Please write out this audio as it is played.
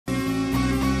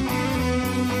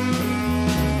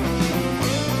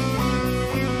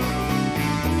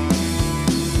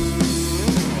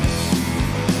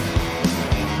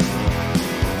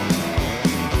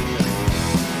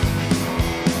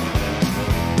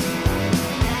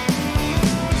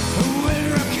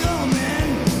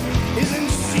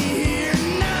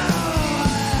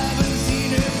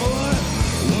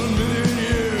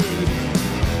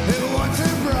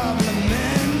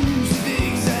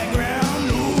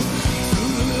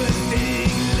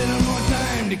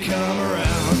come around.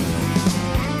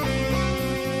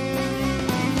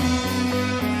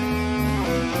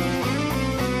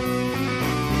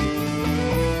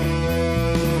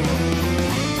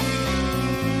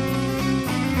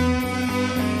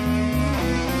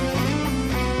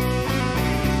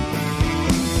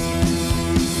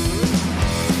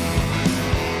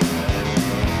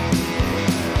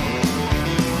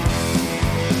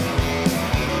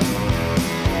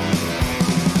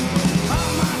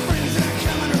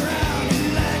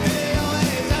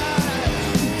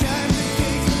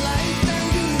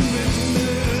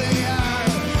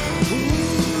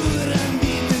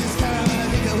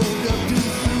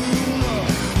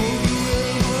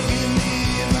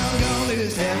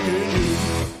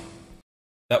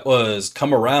 That was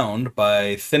Come Around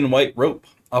by Thin White Rope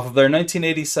off of their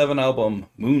 1987 album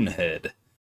Moonhead.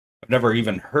 I've never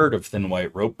even heard of Thin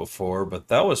White Rope before, but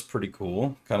that was pretty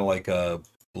cool. Kind of like a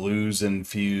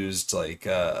blues-infused, like,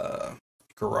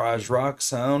 garage rock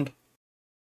sound.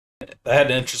 That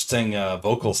had an interesting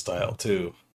vocal style,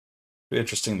 too. Be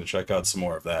interesting to check out some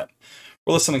more of that.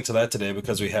 We're listening to that today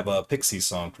because we have a Pixies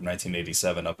song from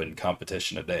 1987 up in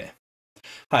competition today.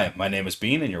 Hi, my name is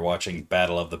Bean, and you're watching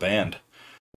Battle of the Band.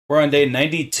 We're on day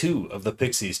 92 of the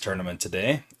Pixies tournament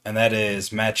today, and that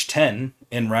is match 10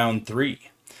 in round 3.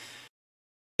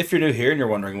 If you're new here and you're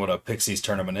wondering what a Pixies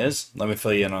tournament is, let me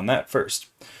fill you in on that first.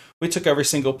 We took every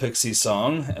single Pixies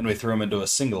song and we threw them into a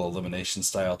single elimination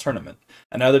style tournament.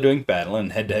 And now they're doing battle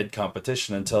and head-to-head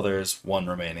competition until there's one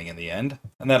remaining in the end,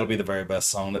 and that'll be the very best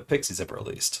song that Pixies have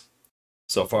released.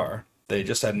 So far. They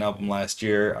just had an album last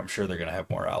year. I'm sure they're going to have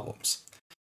more albums.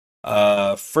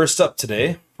 First up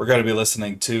today, we're going to be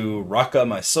listening to Rocka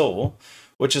My Soul,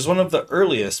 which is one of the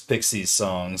earliest Pixies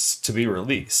songs to be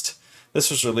released. This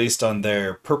was released on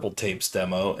their Purple Tapes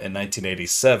demo in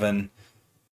 1987.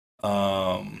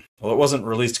 Well, it wasn't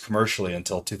released commercially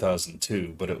until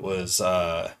 2002, but it was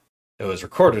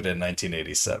recorded in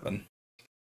 1987.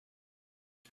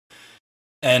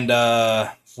 And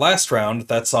last round,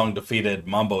 that song defeated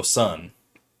Mambo Sun,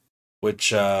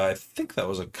 which I think that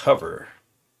was a cover.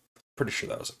 Pretty sure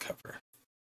that was a cover.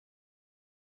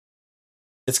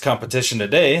 Its competition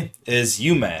today is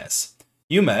UMass.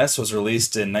 UMass was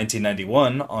released in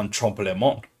 1991 on Trompe le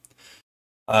Monde.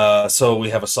 So we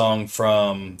have a song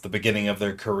from the beginning of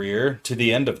their career to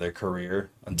the end of their career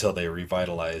until they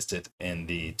revitalized it in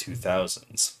the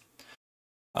 2000s.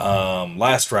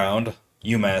 Last round,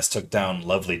 UMass took down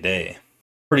Lovely Day.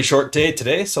 Pretty short day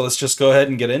today, so let's just go ahead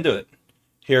and get into it.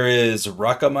 Here is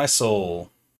Rocka My Soul.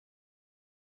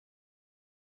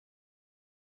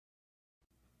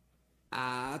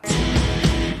 I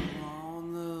turn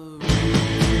on the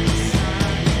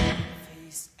roadside,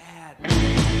 face at me,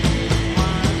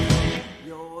 while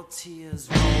your tears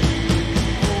roll,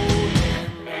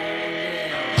 holding me,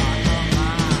 rock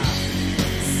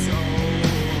my soul,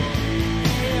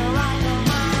 rock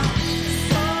my soul,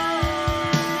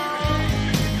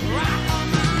 rock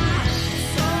my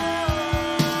soul, rock my soul,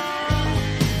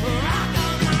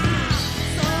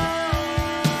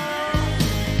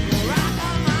 rock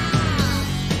my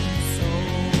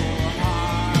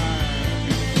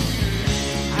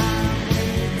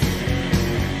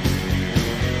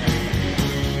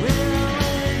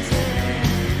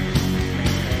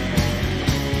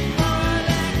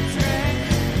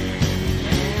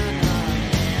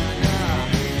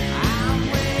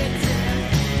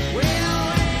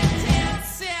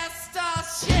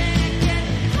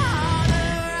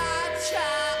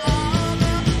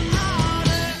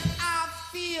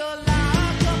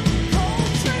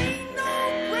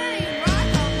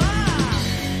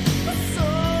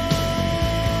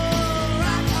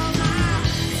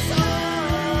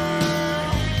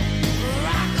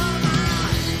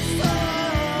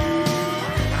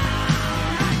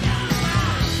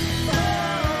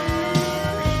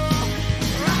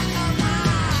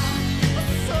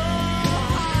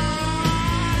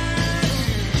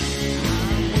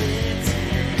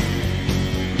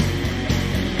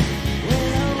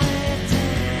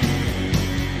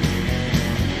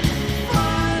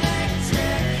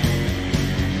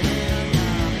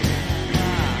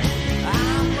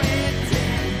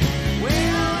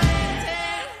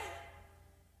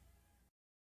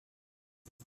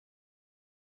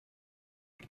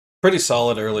Pretty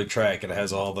solid early track. It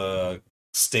has all the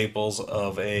staples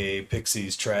of a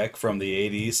Pixies track from the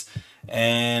 80s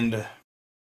and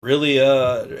really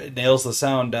nails the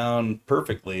sound down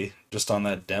perfectly just on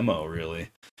that demo, really.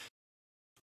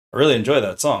 I really enjoy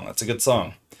that song. That's a good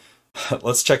song.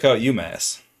 Let's check out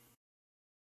UMass.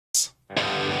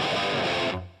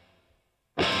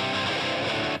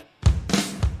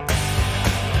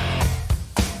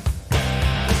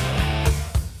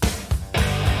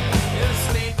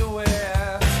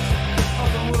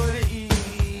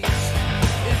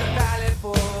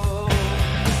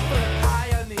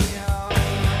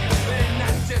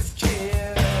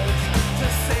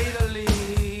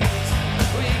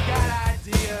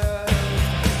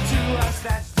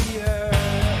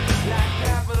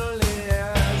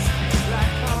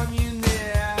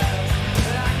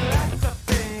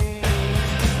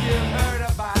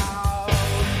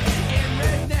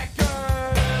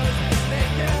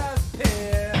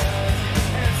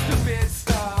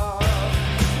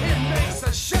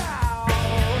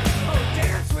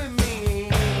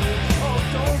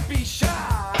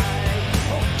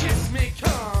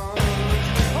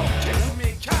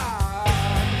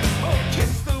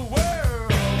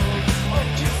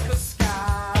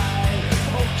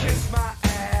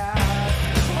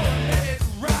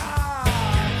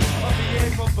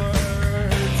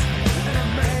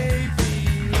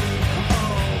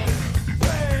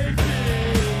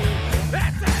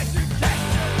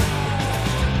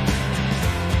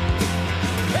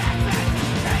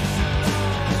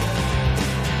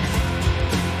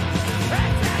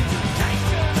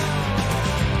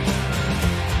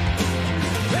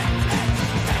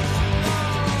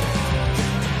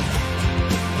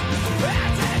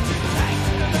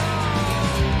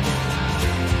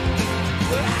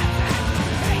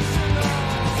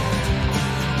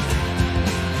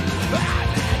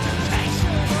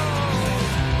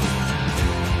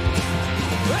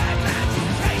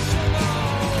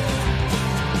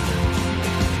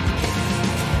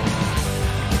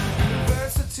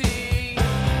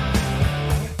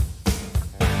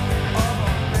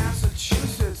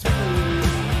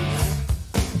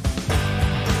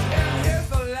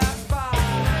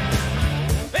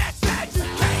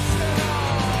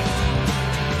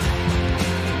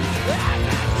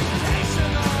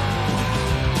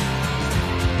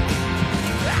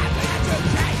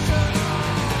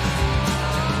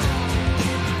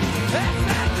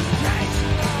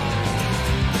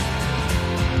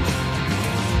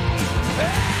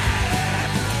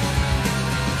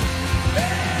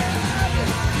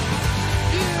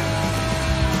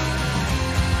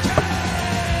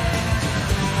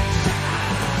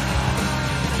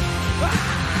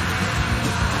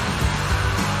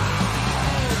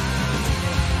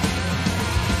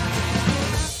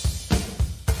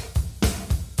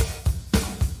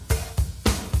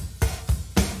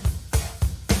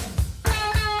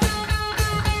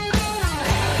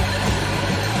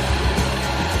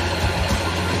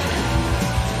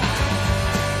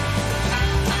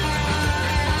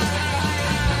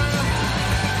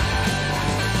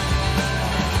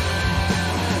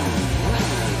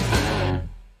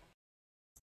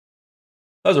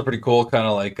 Those are pretty cool, kind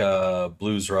of like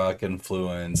blues rock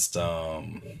influenced.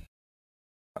 Kind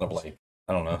of like,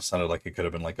 I don't know, sounded like it could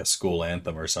have been like a school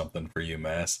anthem or something for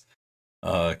UMass.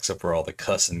 Except for all the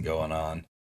cussing going on.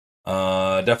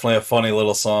 Definitely a funny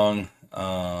little song.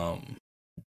 A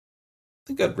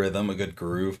good rhythm, a good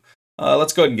groove.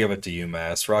 Let's go ahead and give it to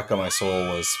UMass. Rock on My Soul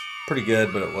was pretty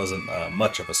good, but it wasn't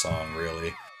much of a song,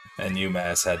 really. And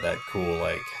UMass had that cool,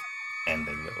 like,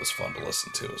 ending that was fun to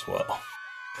listen to as well.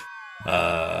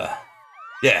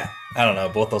 Yeah, I don't know.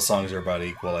 Both those songs are about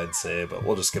equal, I'd say, but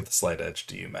we'll just give the slight edge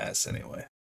to UMass anyway.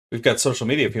 We've got social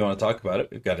media if you want to talk about it.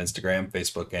 We've got Instagram,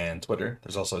 Facebook, and Twitter.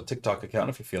 There's also a TikTok account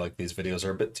if you feel like these videos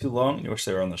are a bit too long and you wish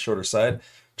they were on the shorter side.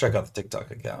 Check out the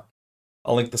TikTok account.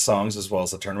 I'll link the songs as well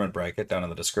as the tournament bracket down in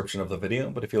the description of the video,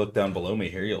 but if you look down below me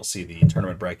here, you'll see the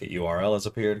tournament bracket URL has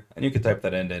appeared, and you can type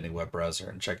that into any web browser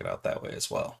and check it out that way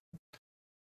as well.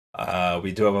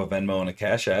 We do have a Venmo and a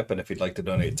Cash App, and if you'd like to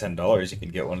donate $10, you can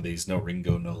get one of these No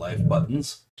Ringo, No Life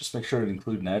buttons. Just make sure to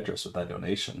include an address with that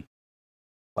donation.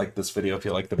 Like this video if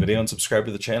you like the video, and subscribe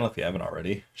to the channel if you haven't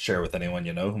already. Share with anyone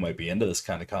you know who might be into this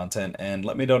kind of content, and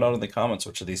let me know down in the comments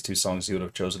which of these two songs you would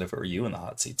have chosen if it were you in the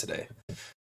hot seat today.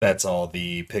 That's all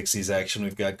the Pixies action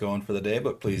we've got going for the day,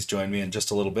 but please join me in just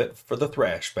a little bit for the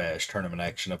Thrash Bash tournament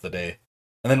action of the day.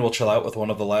 And then we'll chill out with one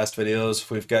of the last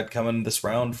videos we've got coming this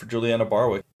round for Juliana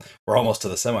Barwick. We're almost to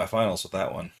the semifinals with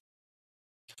that one.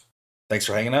 Thanks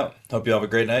for hanging out. Hope you have a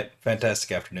great night,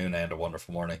 fantastic afternoon, and a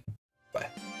wonderful morning.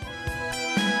 Bye.